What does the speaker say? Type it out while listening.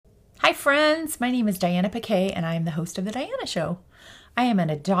Hi friends, my name is Diana Piquet and I am the host of The Diana Show. I am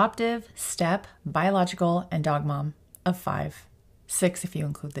an adoptive, step, biological, and dog mom of 5. 6 if you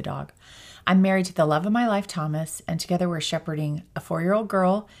include the dog. I'm married to the love of my life, Thomas, and together we're shepherding a 4-year-old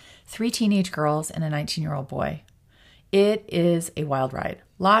girl, 3 teenage girls, and a 19-year-old boy. It is a wild ride.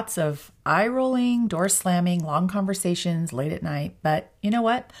 Lots of eye-rolling, door slamming, long conversations late at night, but you know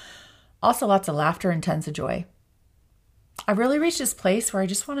what? Also lots of laughter and tons of joy. I've really reached this place where I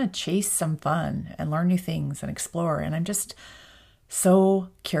just want to chase some fun and learn new things and explore. And I'm just so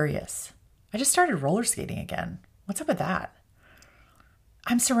curious. I just started roller skating again. What's up with that?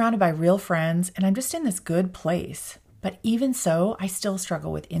 I'm surrounded by real friends and I'm just in this good place. But even so, I still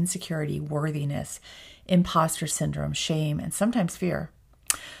struggle with insecurity, worthiness, imposter syndrome, shame, and sometimes fear.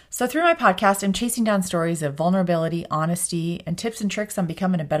 So through my podcast, I'm chasing down stories of vulnerability, honesty, and tips and tricks on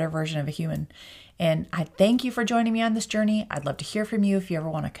becoming a better version of a human. And I thank you for joining me on this journey. I'd love to hear from you if you ever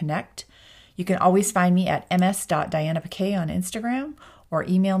want to connect. You can always find me at ms.dianapiquet on Instagram or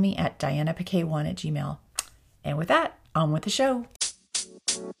email me at dianapiquet1@gmail.com. And with that, on with the show.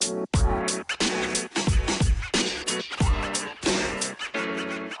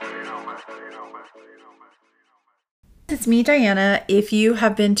 It's me, Diana. If you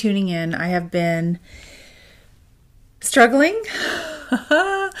have been tuning in, I have been struggling,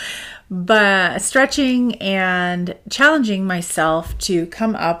 but stretching and challenging myself to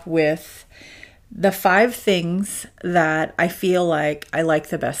come up with the 5 things that I feel like I like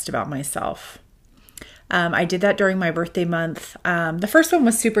the best about myself. I did that during my birthday month. The first one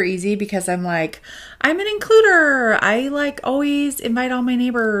was super easy because I'm an includer. I always invite all my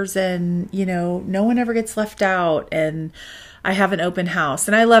neighbors and, no one ever gets left out and I have an open house.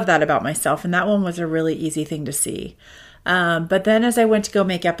 And I love that about myself. And that one was a really easy thing to see. But then as I went to go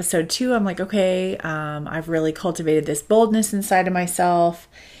make episode 2, I'm like, okay, I've really cultivated this boldness inside of myself.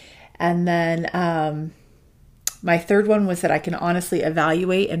 And then, my third one was that I can honestly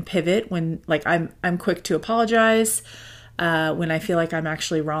evaluate and pivot when I'm quick to apologize, when I feel like I'm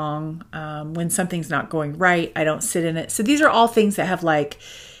actually wrong, when something's not going right, I don't sit in it. So these are all things that have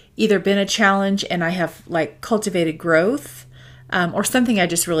either been a challenge and I have cultivated growth, or something I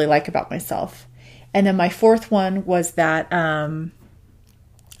just really like about myself. And then my fourth one was that, I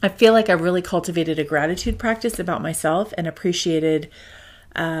feel like I really cultivated a gratitude practice about myself and appreciated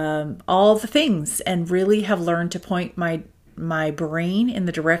all the things and really have learned to point my brain in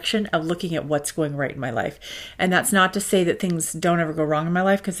the direction of looking at what's going right in my life. And that's not to say that things don't ever go wrong in my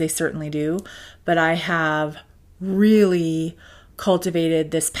life, because they certainly do. But I have really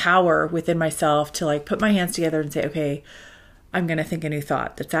cultivated this power within myself to put my hands together and say, okay, I'm going to think a new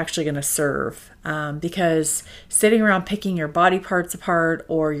thought that's actually going to serve. Because sitting around picking your body parts apart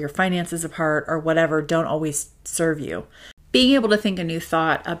or your finances apart or whatever don't always serve you. Being able to think a new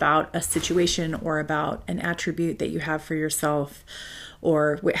thought about a situation or about an attribute that you have for yourself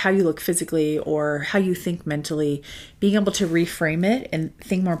or how you look physically or how you think mentally, being able to reframe it and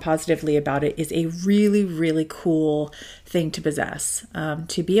think more positively about it is a really, really cool thing to possess.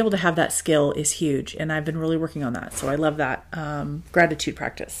 To be able to have that skill is huge. And I've been really working on that. So I love that gratitude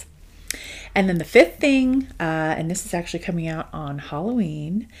practice. And then the 5th thing, and this is actually coming out on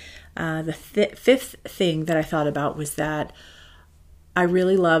Halloween, the 5th thing that I thought about was that I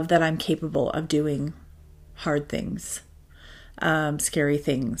really love that I'm capable of doing hard things, scary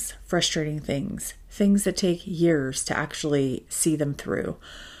things, frustrating things, things that take years to actually see them through.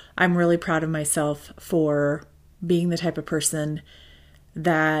 I'm really proud of myself for being the type of person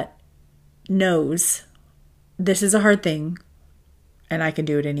that knows this is a hard thing and I can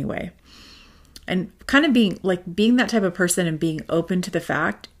do it anyway. And kind of being that type of person and being open to the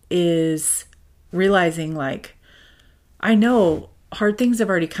fact is realizing I know hard things have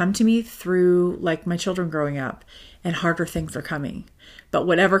already come to me through my children growing up, and harder things are coming. But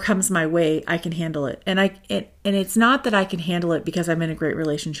whatever comes my way, I can handle it. And it's not that I can handle it because I'm in a great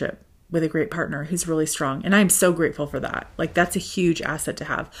relationship with a great partner who's really strong. And I'm so grateful for that. That's a huge asset to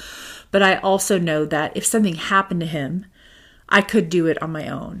have. But I also know that if something happened to him, I could do it on my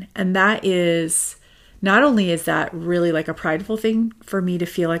own. And that is, not only is that really a prideful thing for me to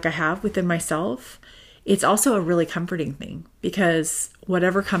feel like I have within myself, it's also a really comforting thing because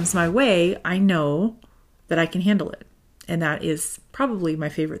whatever comes my way, I know that I can handle it. And that is probably my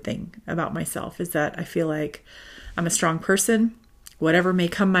favorite thing about myself, is that I feel like I'm a strong person. Whatever may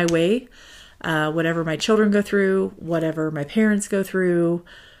come my way, whatever my children go through, whatever my parents go through,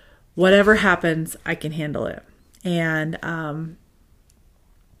 whatever happens, I can handle it. And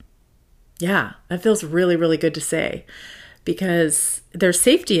that feels really, really good to say, because there's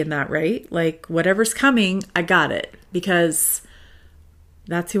safety in that, right? Whatever's coming, I got it, because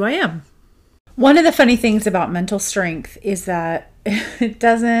that's who I am. One of the funny things about mental strength is that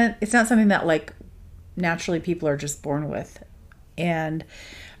it's not something that like naturally people are just born with. And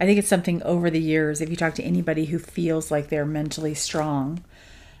I think it's something over the years, if you talk to anybody who feels like they're mentally strong,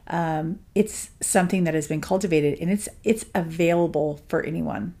 it's something that has been cultivated, and it's available for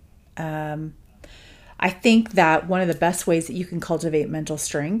anyone. I think that one of the best ways that you can cultivate mental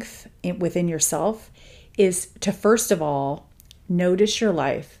strength within yourself is to, first of all, notice your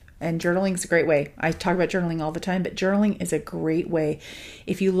life. And journaling is a great way. I talk about journaling all the time, but journaling is a great way.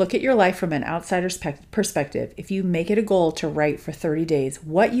 If you look at your life from an outsider's perspective, if you make it a goal to write for 30 days,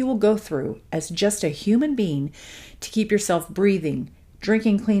 what you will go through as just a human being to keep yourself breathing,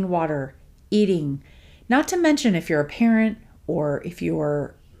 drinking clean water, eating, not to mention if you're a parent or if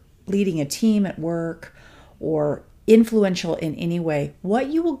you're leading a team at work or influential in any way, what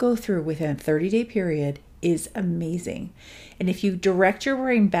you will go through within a 30-day period is amazing. And if you direct your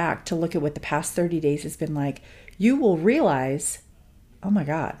brain back to look at what the past 30 days has been like, you will realize, oh my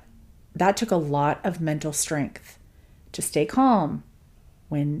God, that took a lot of mental strength to stay calm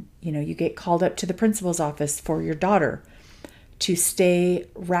when, you get called up to the principal's office for your daughter, to stay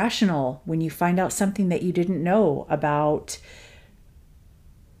rational when you find out something that you didn't know about,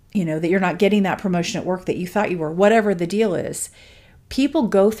 that you're not getting that promotion at work that you thought you were, whatever the deal is. People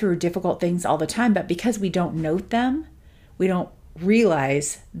go through difficult things all the time, but because we don't note them, we don't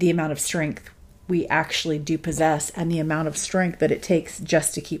realize the amount of strength we actually do possess and the amount of strength that it takes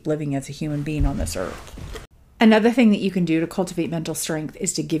just to keep living as a human being on this earth. Another thing that you can do to cultivate mental strength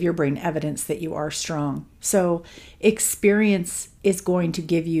is to give your brain evidence that you are strong. So experience is going to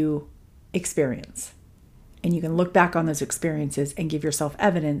give you experience. And you can look back on those experiences and give yourself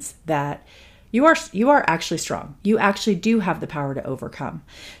evidence that you are actually strong. You actually do have the power to overcome.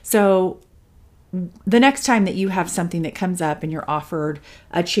 So the next time that you have something that comes up and you're offered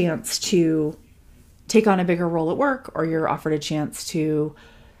a chance to take on a bigger role at work, or you're offered a chance to,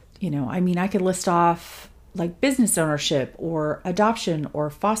 I could list off like business ownership or adoption or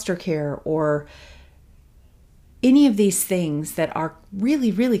foster care or any of these things that are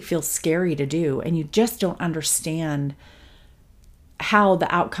really, really feel scary to do, and you just don't understand how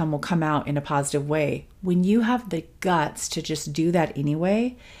the outcome will come out in a positive way. When you have the guts to just do that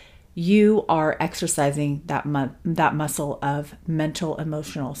anyway, you are exercising that muscle of mental,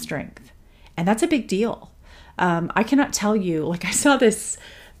 emotional strength. And that's a big deal. I cannot tell you, like I saw this,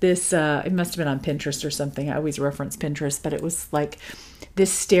 it must have been on Pinterest or something. I always reference Pinterest, but it was like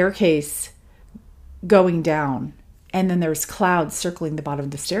this staircase going down, and then there's clouds circling the bottom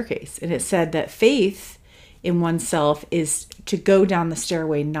of the staircase. And it said that faith in oneself is to go down the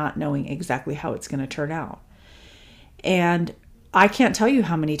stairway not knowing exactly how it's going to turn out. And I can't tell you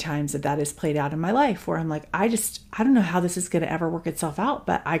how many times that has played out in my life where I'm like, I don't know how this is going to ever work itself out,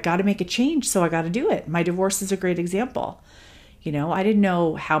 but I got to make a change. So I got to do it. My divorce is a great example. I didn't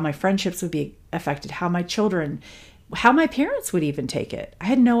know how my friendships would be affected, how my children, how my parents would even take it. I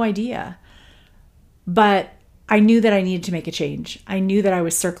had no idea. But I knew that I needed to make a change. I knew that I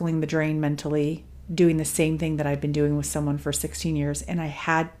was circling the drain mentally, doing the same thing that I've been doing with someone for 16 years. And I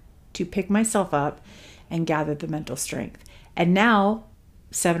had to pick myself up and gather the mental strength. And now,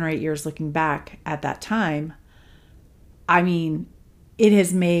 7 or 8 years looking back at that time, it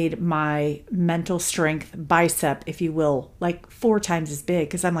has made my mental strength bicep, if you will, like 4 times as big.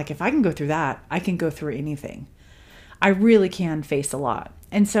 Because I'm like, if I can go through that, I can go through anything. I really can face a lot.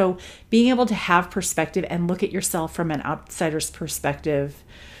 And so being able to have perspective and look at yourself from an outsider's perspective,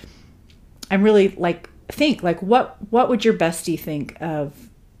 and really think what would your bestie think of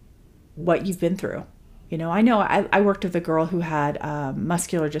what you've been through? I know I worked with a girl who had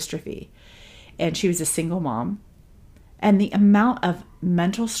muscular dystrophy, and she was a single mom. And the amount of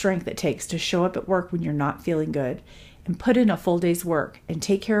mental strength it takes to show up at work when you're not feeling good and put in a full day's work and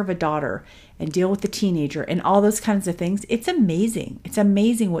take care of a daughter and deal with the teenager and all those kinds of things, it's amazing. It's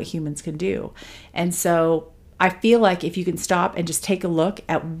amazing what humans can do. And so I feel like if you can stop and just take a look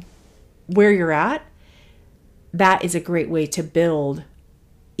at where you're at, that is a great way to build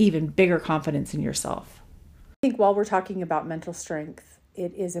even bigger confidence in yourself. I think while we're talking about mental strength,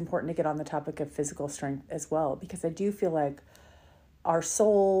 it is important to get on the topic of physical strength as well, because I do feel like our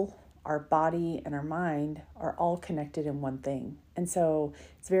soul, our body, and our mind are all connected in one thing. And so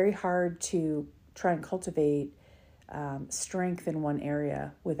it's very hard to try and cultivate strength in one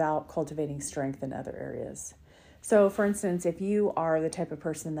area without cultivating strength in other areas. So for instance, if you are the type of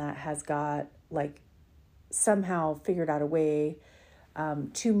person that has got somehow figured out a way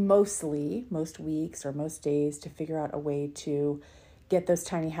to most weeks or most days to figure out a way to get those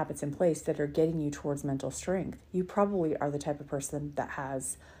tiny habits in place that are getting you towards mental strength, you probably are the type of person that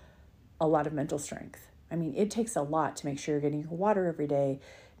has a lot of mental strength. I mean, it takes a lot to make sure you're getting your water every day,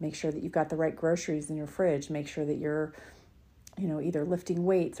 make sure that you've got the right groceries in your fridge, make sure that you're, either lifting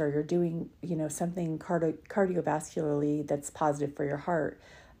weights or you're doing, something cardiovascularly that's positive for your heart.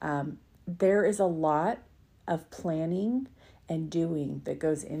 There is a lot of planning and doing that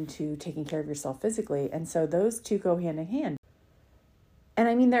goes into taking care of yourself physically. And so those two go hand in hand. And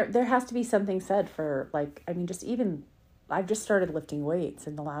I mean, there has to be something said for I've just started lifting weights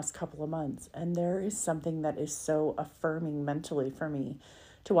in the last couple of months. And there is something that is so affirming mentally for me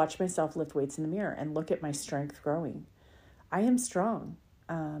to watch myself lift weights in the mirror and look at my strength growing. I am strong.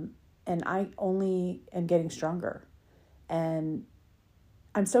 And I only am getting stronger. And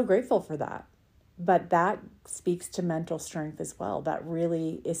I'm so grateful for that. But that speaks to mental strength as well. That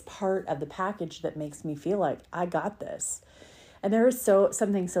really is part of the package that makes me feel like I got this. And there is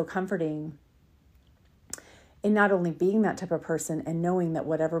something so comforting in not only being that type of person and knowing that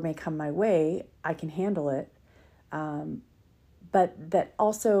whatever may come my way, I can handle it. But that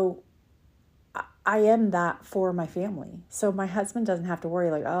also I am that for my family. So my husband doesn't have to worry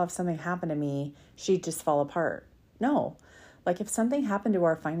like, oh, if something happened to me, she'd just fall apart. No, like if something happened to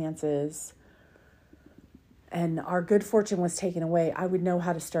our finances and our good fortune was taken away, I would know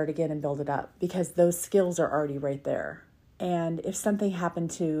how to start again and build it up because those skills are already right there. And if something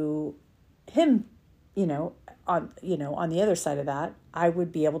happened to him, on the other side of that, I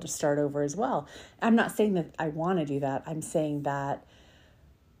would be able to start over as well. I'm not saying that I want to do that. I'm saying that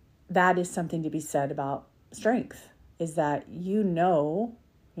is something to be said about strength, is that you're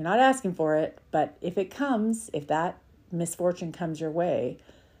not asking for it, but if that misfortune comes your way,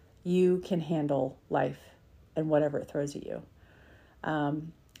 you can handle life and whatever it throws at you.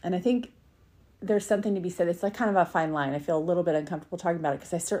 And I think there's something to be said. It's like kind of a fine line. I feel a little bit uncomfortable talking about it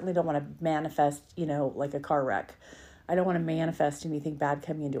because I certainly don't want to manifest, like a car wreck. I don't want to manifest anything bad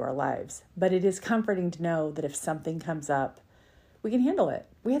coming into our lives. But it is comforting to know that if something comes up, we can handle it.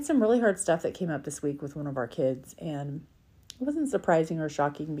 We had some really hard stuff that came up this week with one of our kids, and it wasn't surprising or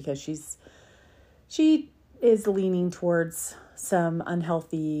shocking because she is leaning towards some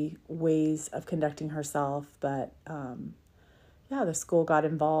unhealthy ways of conducting herself. But the school got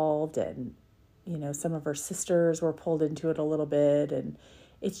involved, and some of her sisters were pulled into it a little bit, and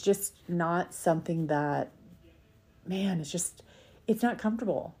it's just not something that, it's not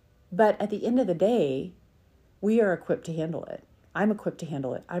comfortable. But at the end of the day, we are equipped to handle it. I'm equipped to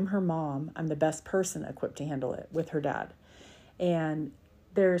handle it. I'm her mom. I'm the best person equipped to handle it with her dad. And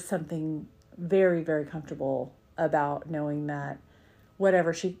there's something very, very comfortable about knowing that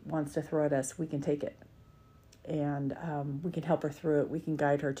whatever she wants to throw at us, we can take it. And we can help her through it. We can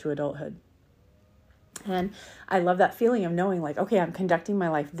guide her to adulthood. And I love that feeling of knowing like, okay, I'm conducting my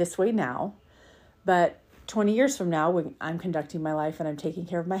life this way now, but 20 years from now, when I'm conducting my life and I'm taking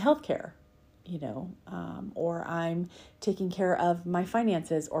care of my health care, or I'm taking care of my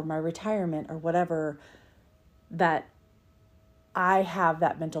finances or my retirement or whatever, that I have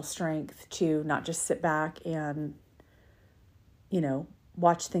that mental strength to not just sit back and,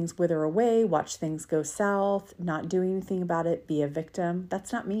 watch things wither away, watch things go south, not do anything about it, be a victim.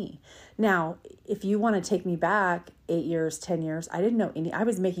 That's not me. Now, if you want to take me back 8 years, 10 years, I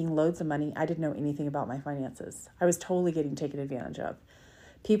was making loads of money. I didn't know anything about my finances. I was totally getting taken advantage of.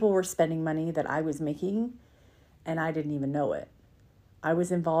 People were spending money that I was making, and I didn't even know it. I was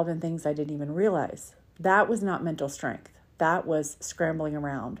involved in things I didn't even realize. That was not mental strength. That was scrambling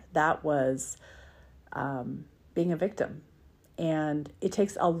around. That was being a victim. And it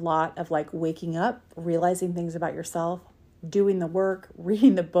takes a lot of waking up, realizing things about yourself, doing the work,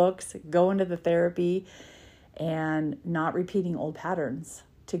 reading the books, going to the therapy, and not repeating old patterns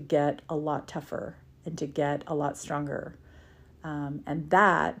to get a lot tougher and to get a lot stronger. And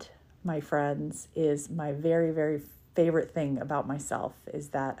that, my friends, is my very, very favorite thing about myself, is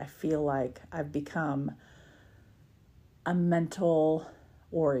that I feel like I've become a mental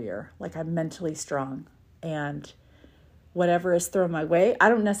warrior, like I'm mentally strong. And whatever is thrown my way, I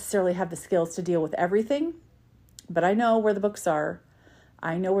don't necessarily have the skills to deal with everything, but I know where the books are.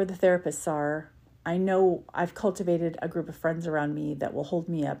 I know where the therapists are. I know I've cultivated a group of friends around me that will hold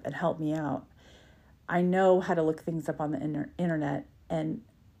me up and help me out. I know how to look things up on the internet, and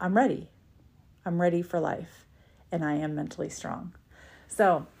I'm ready. I'm ready for life, and I am mentally strong.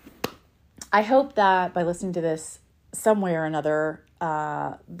 So I hope that by listening to this some way or another,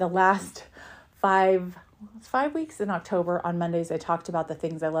 the last 5 weeks in October, on Mondays, I talked about the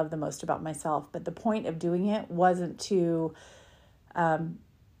things I love the most about myself. But the point of doing it wasn't to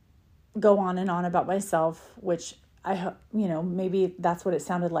go on and on about myself, which maybe that's what it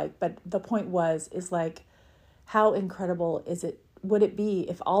sounded like. But the point is like, how incredible would it be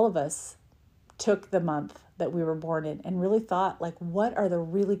if all of us took the month that we were born in and really thought, like, what are the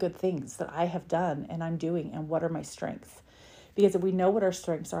really good things that I have done and I'm doing, and what are my strengths? Because if we know what our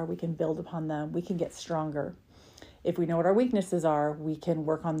strengths are, we can build upon them. We can get stronger. If we know what our weaknesses are, we can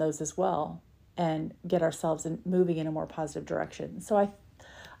work on those as well and get ourselves moving in a more positive direction. So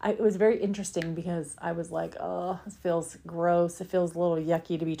it was very interesting because I was like, oh, this feels gross. It feels a little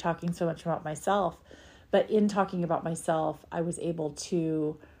yucky to be talking so much about myself. But in talking about myself, I was able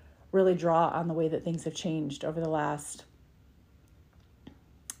to really draw on the way that things have changed over the last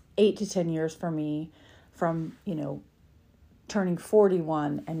 8 to 10 years for me, from, turning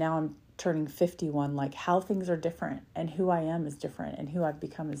 41 and now I'm turning 51, like how things are different and who I am is different and who I've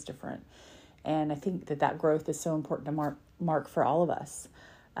become is different. And I think that growth is so important to mark for all of us.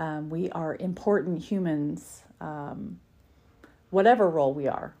 We are important humans, whatever role we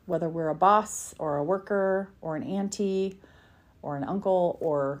are, whether we're a boss or a worker or an auntie or an uncle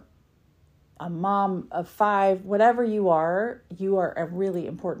or a mom of 5, whatever you are a really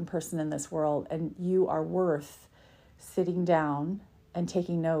important person in this world, and you are worth sitting down and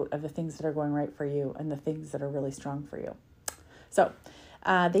taking note of the things that are going right for you and the things that are really strong for you. So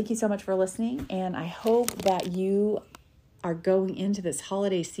thank you so much for listening, and I hope that you are going into this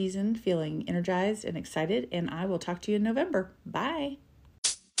holiday season feeling energized and excited, and I will talk to you in November. Bye.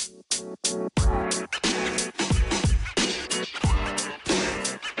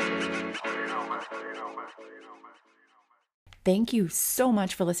 Thank you so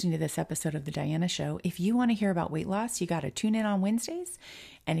much for listening to this episode of The Diana Show. If you want to hear about weight loss, you got to tune in on Wednesdays.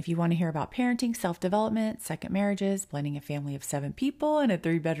 And if you want to hear about parenting, self-development, second marriages, blending a family of 7 people in a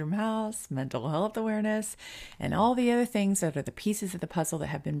 3-bedroom house, mental health awareness, and all the other things that are the pieces of the puzzle that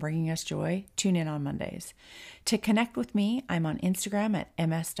have been bringing us joy, tune in on Mondays. To connect with me, I'm on Instagram at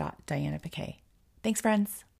ms.dianapiquet. Thanks, friends.